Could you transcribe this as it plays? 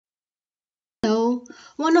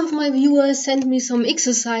one of my viewers sent me some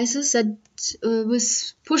exercises that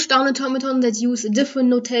with push-down automaton that use a different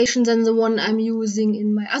notation than the one I'm using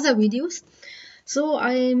in my other videos. So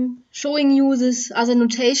I'm showing you this other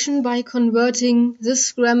notation by converting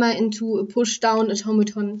this grammar into a push-down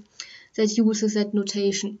automaton that uses that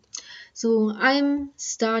notation. So I'm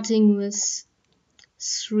starting with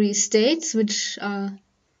 3 states, which are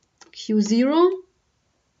Q0,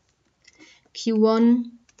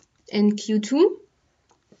 Q1, and Q2,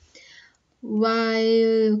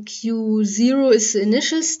 while Q0 is the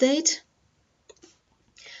initial state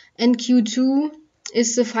and Q2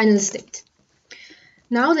 is the final state.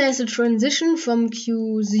 Now there's a transition from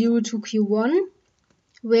Q0 to Q1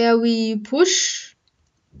 where we push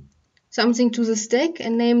something to the stack,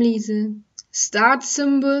 and namely the start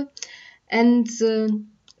symbol and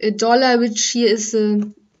a dollar, which here is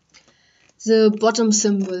the bottom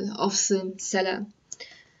symbol of the seller.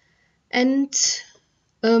 And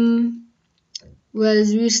well,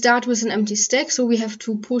 we start with an empty stack, so we have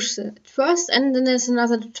to push that first, and then there's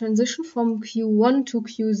another transition from Q1 to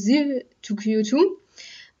Q0 to Q2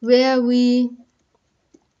 where we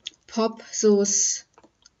pop those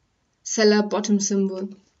seller bottom symbol.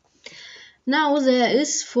 Now there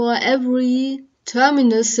is, for every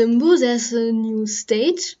terminal symbol, there's a new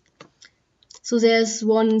state. So there's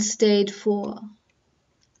one state for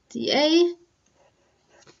the A,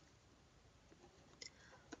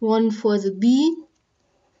 one for the B,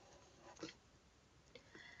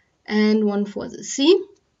 and one for the C.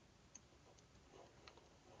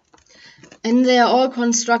 And they are all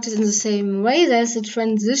constructed in the same way. There's a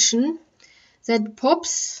transition that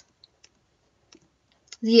pops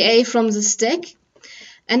the A from the stack,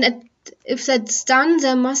 and if that's done,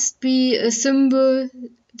 there must be a symbol,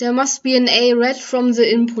 there must be an A read from the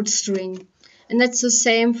input string, and that's the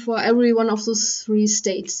same for every one of those 3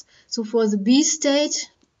 states. So for the B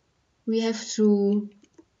state, we have to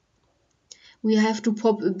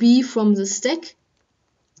pop a B from the stack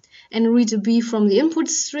and read a B from the input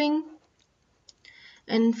string,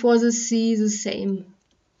 and for the C the same.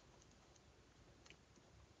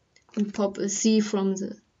 We pop a C from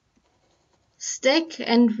the stack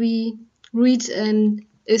and we read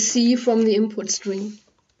a C from the input string.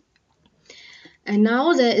 And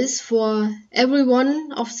now there is, for every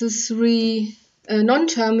one of the 3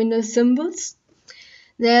 non-terminal symbols,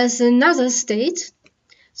 there's another state.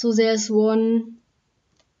 So there's one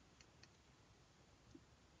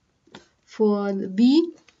for the B.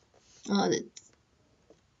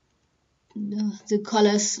 The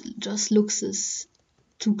colors just looks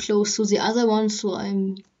too close to the other one, so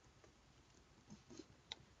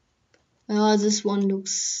this one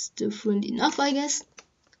looks different enough, I guess.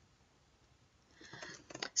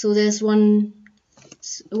 So there's one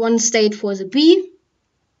state for the B,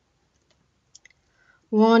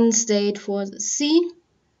 one state for the C,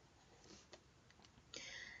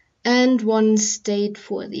 and one state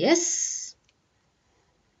for the S.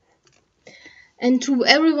 And to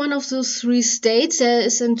every one of those 3 states there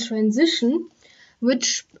is a transition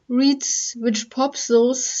which pops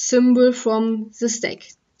those symbols from the stack.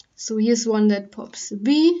 So here's one that pops a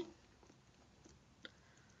B,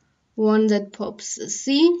 one that pops a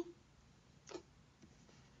C,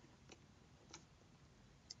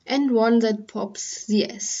 and one that pops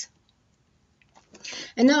the S.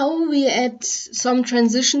 And now we add some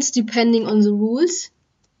transitions depending on the rules.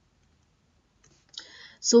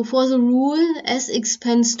 So for the rule S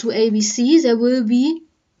expands to ABC, there will be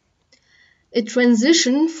a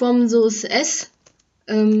transition from those S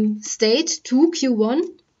state to Q1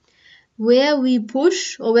 where we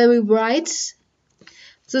push, or where we write,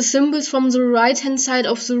 the symbols from the right hand side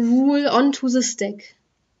of the rule onto the stack.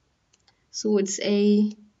 So it's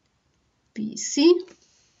A, B, C,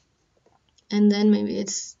 and then maybe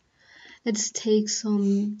let's take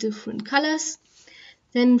some different colors.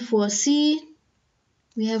 Then for C,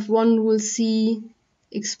 we have one rule, C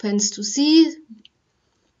expands to C.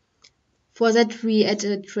 For that we add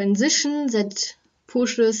a transition that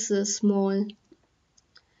pushes the small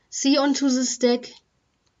C onto the stack,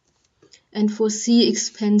 and for C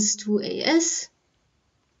expands to AS,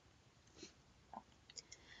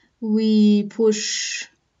 we push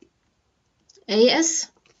AS,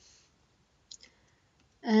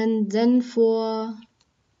 and then for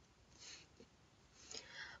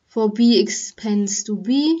B expands to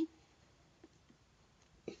B,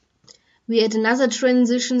 we add another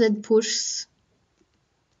transition that pushes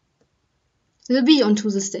the B onto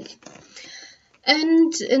the stack.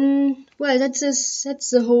 And that's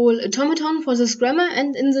the whole automaton for this grammar,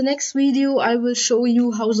 and in the next video I will show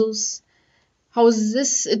you how this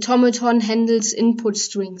automaton handles input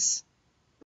strings.